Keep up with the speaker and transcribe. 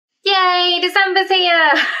Yay, December's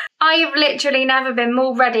here! I've literally never been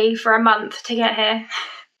more ready for a month to get here.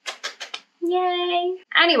 Yay!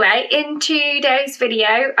 Anyway, in today's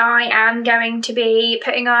video, I am going to be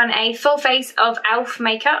putting on a full face of E.L.F.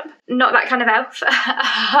 makeup. Not that kind of E.L.F.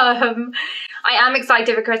 I am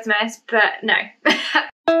excited for Christmas, but no.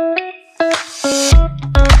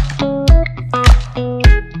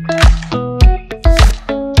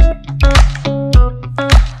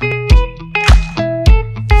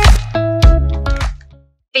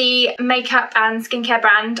 Makeup and skincare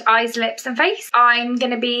brand Eyes, Lips and Face. I'm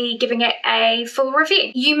going to be giving it a full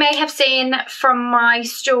review. You may have seen from my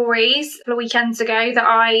stories a couple of weekends ago that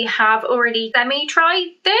I have already semi-tried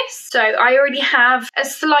this. So I already have a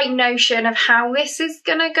slight notion of how this is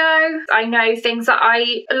going to go. I know things that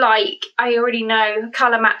I like. I already know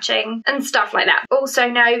colour matching and stuff like that. Also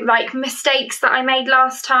know like mistakes that I made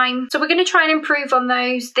last time. So we're going to try and improve on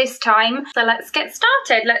those this time. So let's get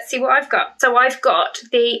started. Let's see what I've got. So I've got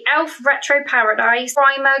the E.L.F. Retro Paradise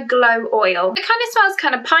Primer Glow Oil. It kind of smells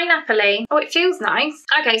kind of pineapple-y. Oh, it feels nice.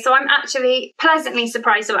 Okay, so I'm actually pleasantly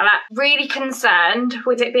surprised about that. Really concerned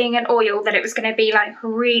with it being an oil that it was going to be like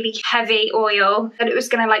really heavy oil, that it was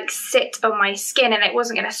going to like sit on my skin and it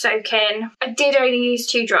wasn't going to soak in. I did only use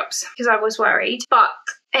 2 drops because I was worried, but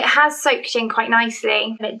it has soaked in quite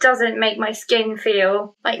nicely and it doesn't make my skin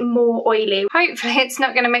feel like more oily. Hopefully it's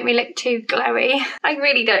not going to make me look too glowy. I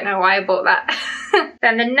really don't know why I bought that.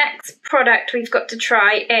 Then the next product we've got to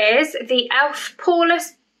try is the E.L.F.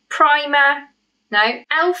 Poreless Primer. No,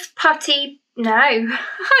 E.L.F. Putty. No,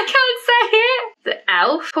 I can't say it. The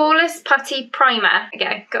E.L.F. Poreless Putty Primer.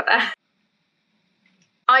 Okay, got there.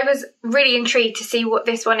 I was really intrigued to see what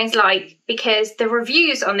this one is like because the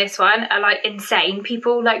reviews on this one are like insane.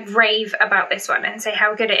 People like rave about this one and say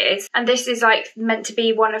how good it is. And this is like meant to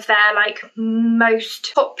be one of their like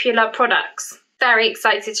most popular products. Very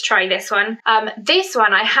excited to try this one. This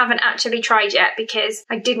one I haven't actually tried yet because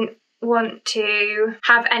I didn't want to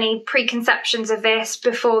have any preconceptions of this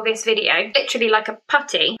before this video. Literally like a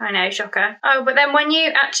putty. I know, shocker. Oh, but then when you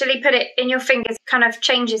actually put it in your fingers, it kind of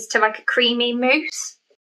changes to like a creamy mousse.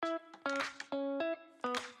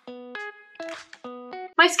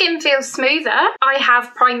 My skin feels smoother. I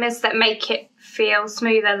have primers that make it feel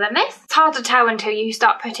smoother than this. It's hard to tell until you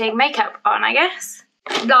start putting makeup on, I guess.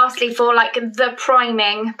 Lastly, for like the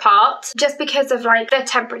priming part, just because of like the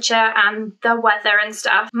temperature and the weather and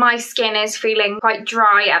stuff, my skin is feeling quite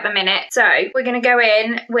dry at the minute. So we're going to go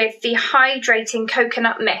in with the Hydrating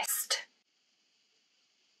Coconut Mist.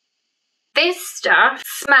 This stuff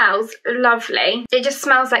smells lovely. It just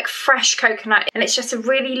smells like fresh coconut and it's just a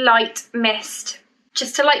really light mist.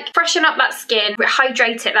 Just to like freshen up that skin,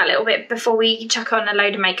 hydrate it that little bit before we chuck on a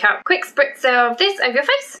load of makeup. Quick spritz of this over your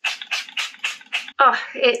face. Oh,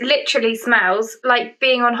 it literally smells like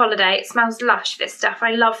being on holiday. It smells lush, this stuff.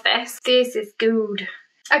 I love this. This is good.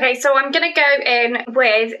 Okay, so I'm going to go in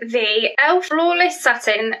with the E.L.F. Flawless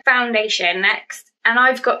Satin Foundation next. And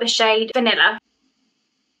I've got the shade Vanilla.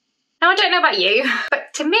 Now, I don't know about you,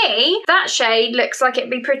 but to me, that shade looks like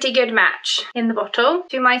it'd be a pretty good match in the bottle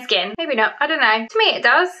to my skin. Maybe not, I don't know. To me, it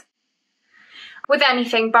does. With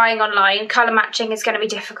anything buying online, colour matching is going to be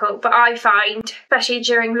difficult, but I find, especially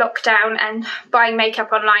during lockdown and buying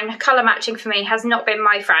makeup online, colour matching for me has not been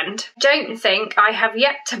my friend. I don't think I have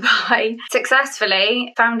yet to buy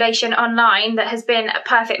successfully foundation online that has been a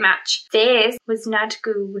perfect match. This was not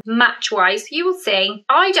good. Match-wise, you will see.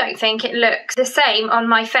 I don't think it looks the same on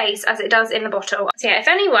my face as it does in the bottle. So yeah, if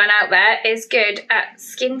anyone out there is good at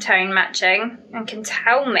skin tone matching and can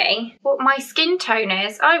tell me what my skin tone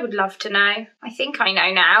is, I would love to know. I think I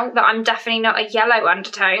know now that I'm definitely not a yellow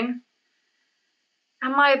undertone.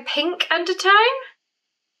 Am I a pink undertone?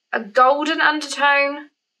 A golden undertone?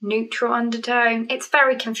 Neutral undertone? It's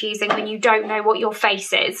very confusing when you don't know what your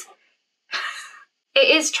face is.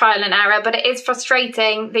 It is trial and error, but it is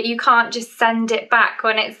frustrating that you can't just send it back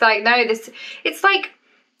when it's like, no, it's like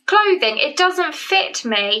clothing. It doesn't fit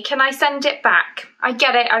me. Can I send it back? I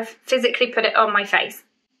get it. I've physically put it on my face,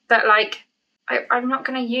 but like, I'm not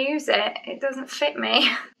going to use it. It doesn't fit me.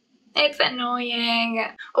 It's annoying.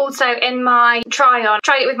 Also, in my try-on,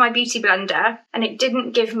 tried it with my beauty blender and it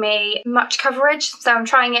didn't give me much coverage. So I'm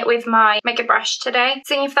trying it with my makeup brush today,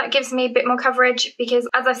 seeing if that gives me a bit more coverage because,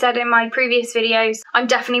 as I said in my previous videos, I'm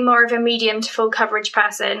definitely more of a medium to full coverage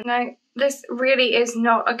person. No, this really is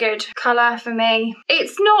not a good colour for me.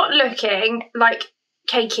 It's not looking like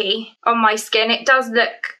cakey on my skin. It does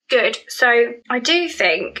look good, so I do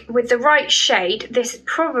think with the right shade this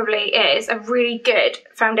probably is a really good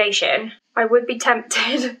foundation. I would be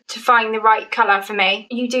tempted to find the right colour for me.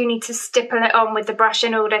 You do need to stipple it on with the brush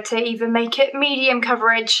in order to even make it medium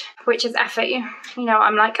coverage, which is effort. You know what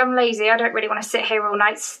I'm like, I'm lazy. I don't really want to sit here all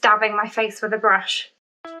night stabbing my face with a brush.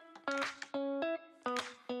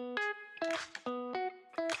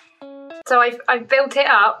 So I've built it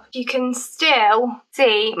up. You can still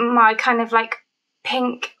see my kind of like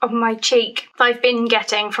pink on my cheek that I've been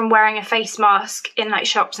getting from wearing a face mask in like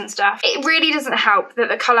shops and stuff. It really doesn't help that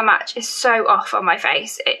the colour match is so off on my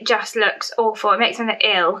face. It just looks awful. It makes me look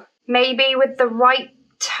ill. Maybe with the right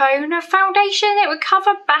tone of foundation it would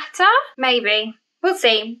cover better? Maybe. We'll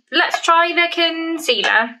see. Let's try the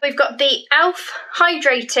concealer. We've got the E.L.F.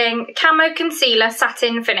 Hydrating Camo Concealer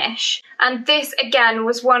Satin Finish. And this, again,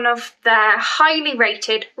 was one of their highly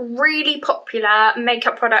rated, really popular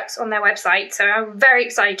makeup products on their website. So I'm very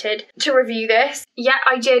excited to review this. Yeah,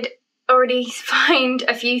 I did already find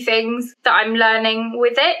a few things that I'm learning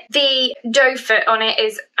with it. The doe foot on it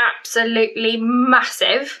is absolutely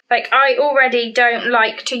massive. Like, I already don't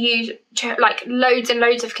like to use like loads and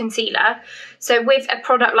loads of concealer. So with a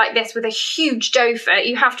product like this with a huge doe foot,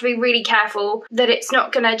 you have to be really careful that it's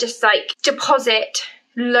not gonna just like deposit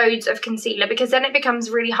loads of concealer, because then it becomes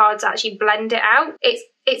really hard to actually blend it out.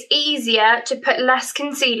 It's easier to put less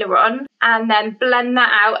concealer on and then blend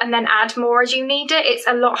that out and then add more as you need it. It's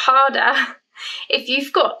a lot harder if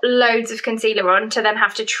you've got loads of concealer on to then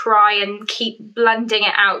have to try and keep blending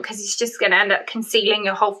it out, because it's just going to end up concealing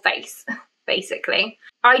your whole face, basically.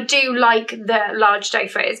 I do like the large doe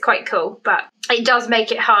foot, it's quite cool, but it does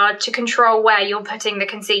make it hard to control where you're putting the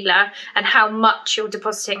concealer and how much you're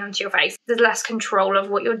depositing onto your face. There's less control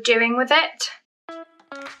of what you're doing with it.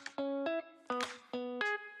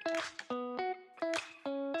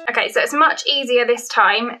 Okay, so it's much easier this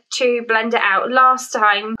time to blend it out. Last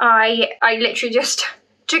time, I literally just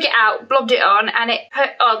took it out, blobbed it on, and it put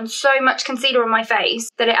on so much concealer on my face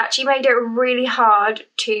that it actually made it really hard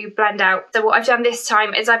to blend out. So what I've done this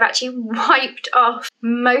time is I've actually wiped off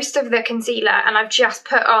most of the concealer and I've just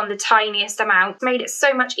put on the tiniest amount. It's made it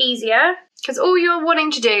so much easier, because all you're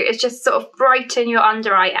wanting to do is just sort of brighten your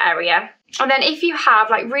under eye area. And then if you have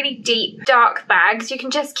like really deep, dark bags, you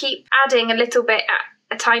can just keep adding a little bit at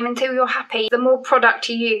a time until you're happy. The more product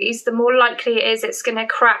you use, the more likely it is it's going to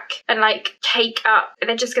crack and like cake up.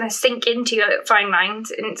 They're just going to sink into your fine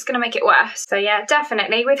lines and it's going to make it worse. So yeah,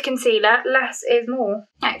 definitely with concealer, less is more.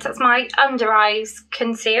 Right, so that's my under eyes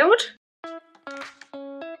concealed.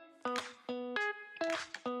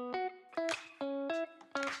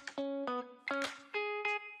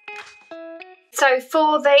 So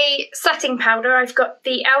for the setting powder, I've got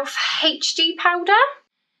the E.L.F. HD powder.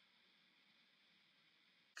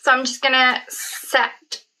 So I'm just going to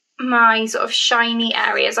set my sort of shiny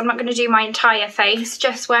areas. I'm not going to do my entire face,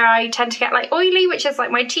 just where I tend to get like oily, which is like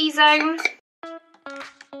my T-zone.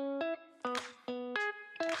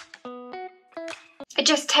 It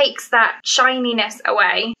just takes that shininess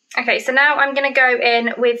away. Okay, so now I'm going to go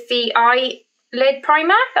in with the eyelid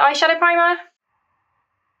primer, the eyeshadow primer.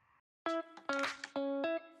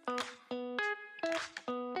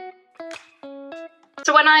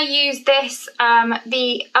 So when I used this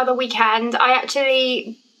the other weekend, I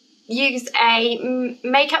actually used a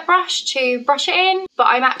makeup brush to brush it in, but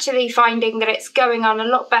I'm actually finding that it's going on a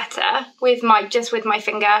lot better with just with my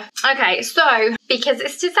finger. Okay, so because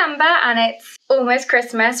it's December and it's almost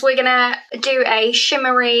Christmas, we're gonna do a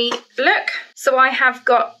shimmery look. So I have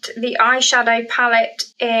got the eyeshadow palette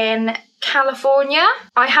in California.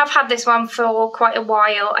 I have had this one for quite a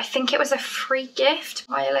while. I think it was a free gift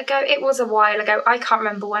a while ago. It was a while ago. I can't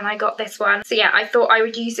remember when I got this one. So yeah, I thought I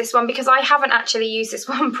would use this one because I haven't actually used this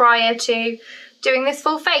one prior to doing this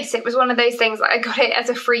full face. It was one of those things that I got it as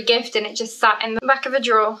a free gift and it just sat in the back of a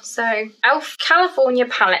drawer. So E.L.F. California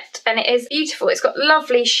palette, and it is beautiful. It's got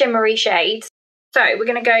lovely shimmery shades. So we're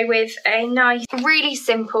going to go with a nice, really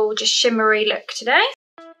simple, just shimmery look today.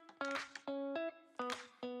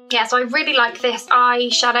 Yeah, so I really like this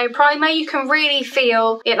eyeshadow primer. You can really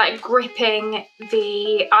feel it like gripping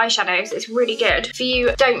the eyeshadows. It's really good. If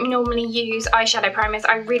you don't normally use eyeshadow primers,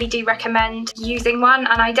 I really do recommend using one,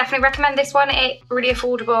 and I definitely recommend this one. It's really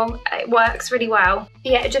affordable. It works really well.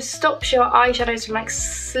 Yeah, it just stops your eyeshadows from like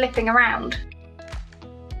slipping around.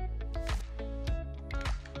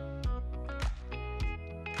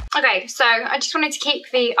 Okay, so I just wanted to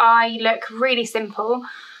keep the eye look really simple.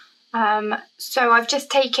 So I've just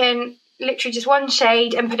taken literally just one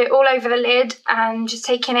shade and put it all over the lid and just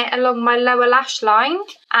taking it along my lower lash line.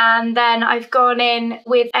 And then I've gone in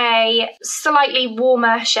with a slightly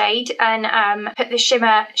warmer shade and put the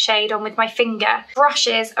shimmer shade on with my finger.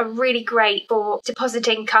 Brushes are really great for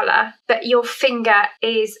depositing colour, but your finger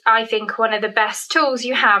is, I think, one of the best tools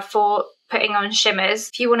you have for putting on shimmers.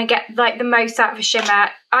 If you want to get like the most out of a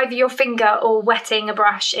shimmer, either your finger or wetting a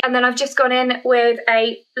brush. And then I've just gone in with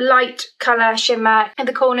a light colour shimmer in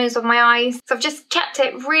the corners of my eyes. So I've just kept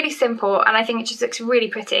it really simple and I think it just looks really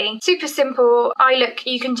pretty. Super simple eye look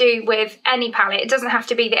you can do with any palette. It doesn't have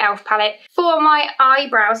to be the E.L.F palette. For my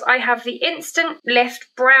eyebrows, I have the Instant Lift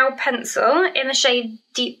Brow Pencil in the shade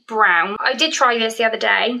Deep Brown. I did try this the other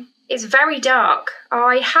day. It's very dark.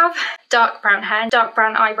 I have dark brown hair, dark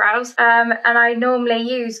brown eyebrows, and I normally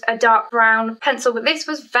use a dark brown pencil, but this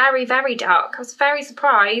was very, very dark. I was very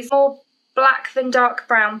surprised. More black than dark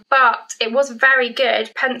brown, but it was a very good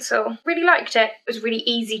pencil. Really liked it. It was really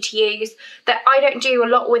easy to use. That I don't do a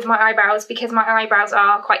lot with my eyebrows because my eyebrows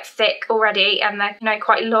are quite thick already and they're, you know,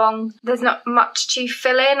 quite long. There's not much to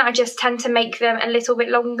fill in. I just tend to make them a little bit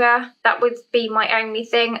longer. That would be my only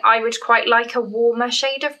thing. I would quite like a warmer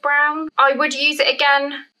shade of brown. I would use it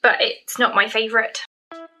again, but it's not my favourite.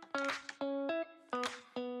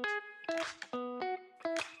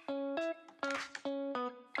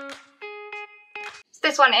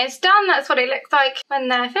 This one is done. That's what it looks like when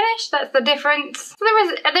they're finished. That's the difference.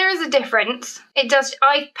 There is a difference. It does.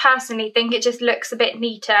 I personally think it just looks a bit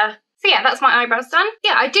neater. So yeah, that's my eyebrows done.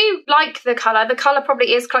 Yeah, I do like the colour. The colour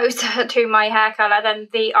probably is closer to my hair colour than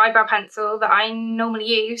the eyebrow pencil that I normally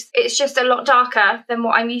use. It's just a lot darker than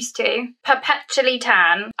what I'm used to. Perpetually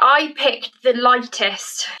Tan. I picked the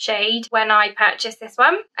lightest shade when I purchased this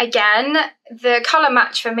one. Again, the colour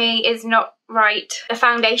match for me is not right. The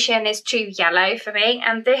foundation is too yellow for me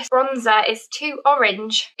and this bronzer is too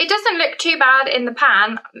orange. It doesn't look too bad in the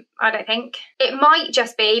pan, I don't think. It might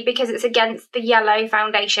just be because it's against the yellow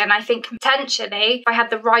foundation. I think potentially if I had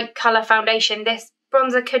the right colour foundation, this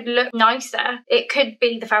bronzer could look nicer. It could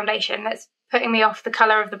be the foundation that's putting me off the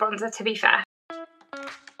colour of the bronzer, to be fair.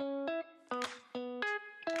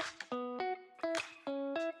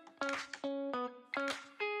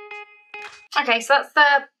 Okay, so that's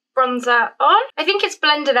the bronzer on. I think it's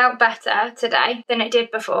blended out better today than it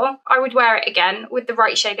did before. I would wear it again with the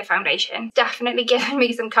right shade of foundation. Definitely giving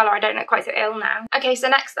me some colour. I don't look quite so ill now. Okay, so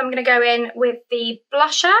next I'm going to go in with the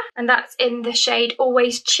blusher, and that's in the shade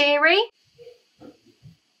Always Cheery.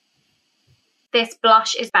 This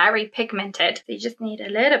blush is very pigmented, so you just need a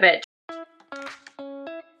little bit.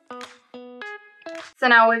 So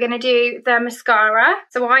now we're going to do the mascara.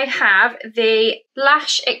 So I have the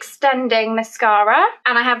Lash Extending Mascara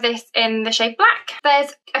and I have this in the shade Black.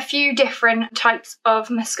 There's a few different types of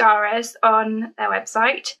mascaras on their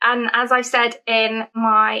website, and as I said in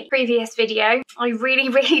my previous video, I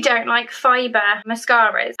really don't like fibre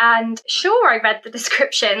mascaras, and sure, I read the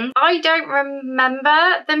description. I don't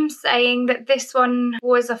remember them saying that this one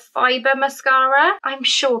was a fibre mascara. I'm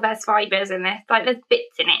sure there's fibres in this, like there's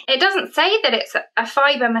bits in it. It doesn't say that it's a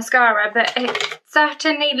fibre mascara, but it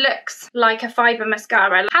certainly looks like a fibre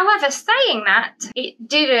mascara. However, saying that, it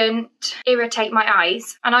didn't irritate my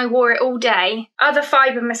eyes and I wore it all day. Other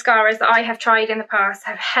fibre mascaras that I have tried in the past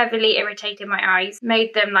have heavily irritated my eyes,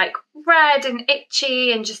 made them like red and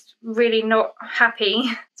itchy and just really not happy.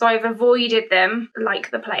 So I've avoided them like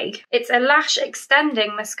the plague. It's a lash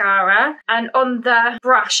extending mascara and on the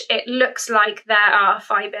brush it looks like there are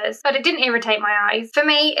fibres, but it didn't irritate my eyes. For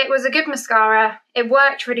me, it was a good mascara. It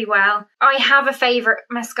worked really well. I have a favourite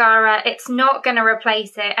mascara. It's not going to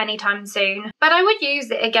replace it anytime soon, but I would use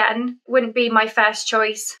it again. Wouldn't be my first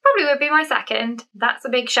choice. Probably would be my second. That's a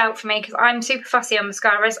big shout for me because I'm super fussy on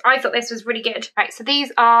mascaras. I thought this was really good. Right, so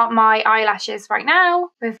these are my eyelashes right now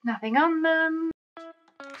with nothing on them.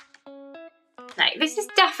 No, this is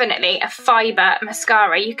definitely a fibre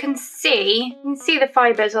mascara. You can see the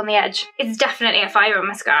fibres on the edge. It's definitely a fibre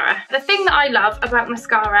mascara. The thing that I love about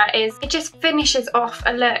mascara is it just finishes off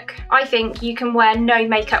a look. I think you can wear no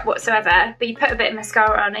makeup whatsoever, but you put a bit of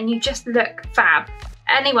mascara on and you just look fab.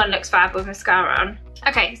 Anyone looks fab with mascara on.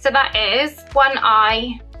 Okay, so that is one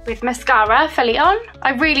eye with mascara fully on.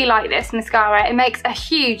 I really like this mascara. It makes a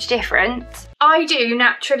huge difference. I do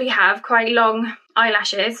naturally have quite long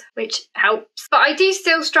eyelashes, which helps, but I do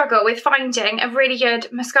still struggle with finding a really good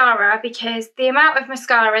mascara because the amount of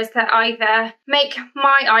mascaras that either make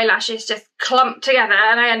my eyelashes just clump together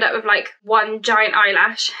and I end up with like one giant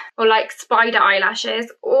eyelash, or like spider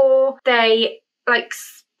eyelashes, or they like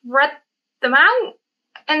spread them out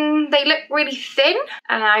and they look really thin.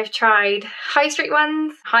 And I've tried high street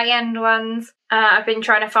ones, high-end ones. I've been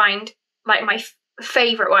trying to find like my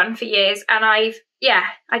favourite one for years, and I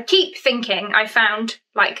keep thinking I found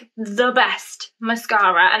like the best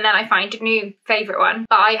mascara, and then I find a new favourite one.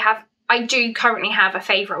 But I do currently have a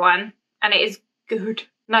favourite one, and it is good,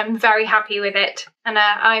 and I'm very happy with it. And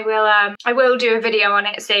I will do a video on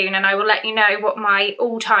it soon, and I will let you know what my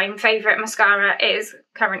all-time favourite mascara is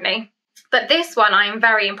currently. But this one I am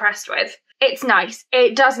very impressed with. It's nice.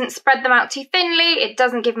 It doesn't spread them out too thinly. It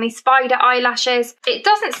doesn't give me spider eyelashes. It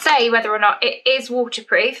doesn't say whether or not it is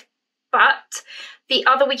waterproof, but the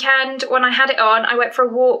other weekend when I had it on, I went for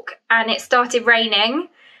a walk and it started raining,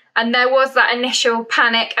 and there was that initial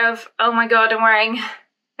panic of, oh my God, I'm wearing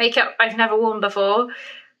makeup I've never worn before.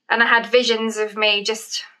 And I had visions of me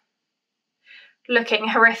just looking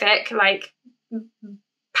horrific, like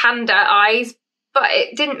panda eyes, but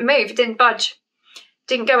it didn't move, it didn't budge.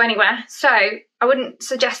 Didn't go anywhere, so I wouldn't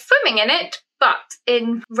suggest swimming in it, but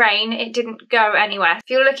in rain it didn't go anywhere. If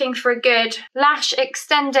you're looking for a good lash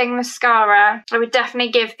extending mascara, I would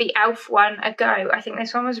definitely give the E.L.F. one a go. I think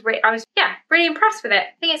this one was really impressed with it.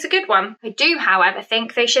 I think it's a good one. I do, however,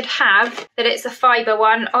 think they should have that it's a fibre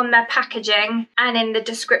one on their packaging and in the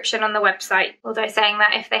description on the website. Although saying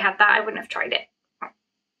that, if they had that, I wouldn't have tried it.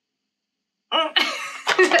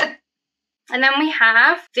 And then we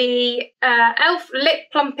have the E.L.F. Lip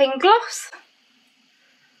Plumping Gloss.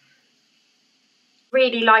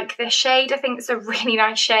 Really like this shade. I think it's a really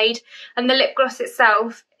nice shade. And the lip gloss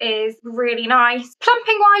itself is really nice.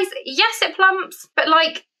 Plumping wise, yes, it plumps, but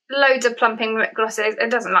like loads of plumping lip glosses,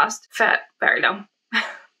 it doesn't last for very long.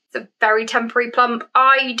 It's a very temporary plump.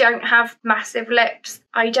 I don't have massive lips.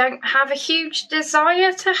 I don't have a huge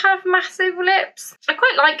desire to have massive lips. I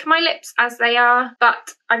quite like my lips as they are,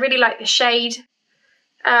 but I really like the shade.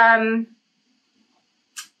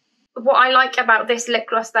 What I like about this lip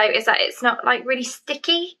gloss though is that it's not like really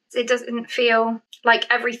sticky. It doesn't feel like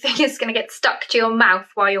everything is going to get stuck to your mouth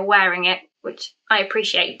while you're wearing it, which I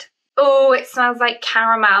appreciate. Oh, it smells like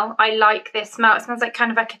caramel. I like this smell. It smells like kind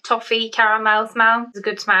of like a toffee caramel smell. It's a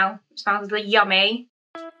good smell. It smells really yummy.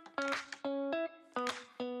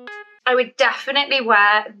 I would definitely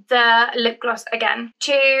wear the lip gloss again.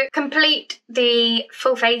 To complete the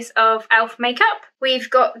full face of E.L.F. makeup, we've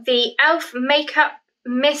got the E.L.F. Makeup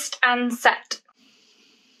Mist and Set.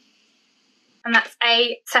 And that's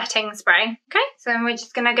a setting spray. Okay, so we're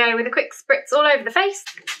just going to go with a quick spritz all over the face.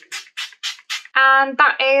 And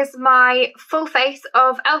that is my full face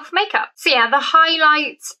of E.L.F. makeup. So yeah, the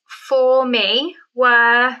highlights for me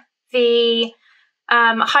were the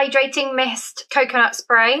Hydrating Mist Coconut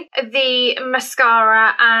Spray, the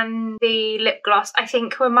mascara and the lip gloss, I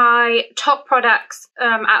think were my top products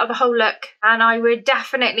out of the whole look, and I would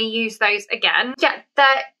definitely use those again. Yeah,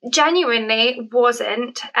 there genuinely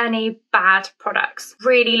wasn't any bad products.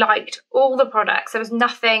 Really liked all the products. There was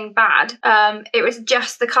nothing bad. It was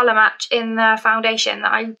just the colour match in the foundation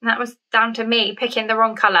that was down to me picking the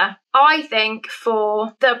wrong colour. I think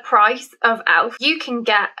for the price of E.L.F. you can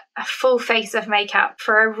get a full face of makeup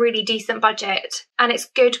for a really decent budget, and it's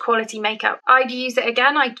good quality makeup. I'd use it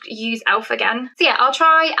again. I'd use E.L.F. again. So yeah, I'll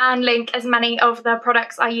try and link as many of the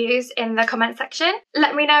products I use in the comment section.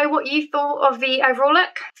 Let me know what you thought of the overall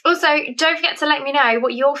look. Also, don't forget to let me know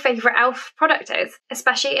what your favourite E.L.F. product is,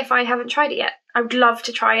 especially if I haven't tried it yet. I would love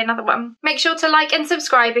to try another one. Make sure to like and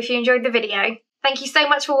subscribe if you enjoyed the video. Thank you so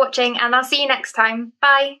much for watching, and I'll see you next time.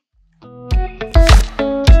 Bye!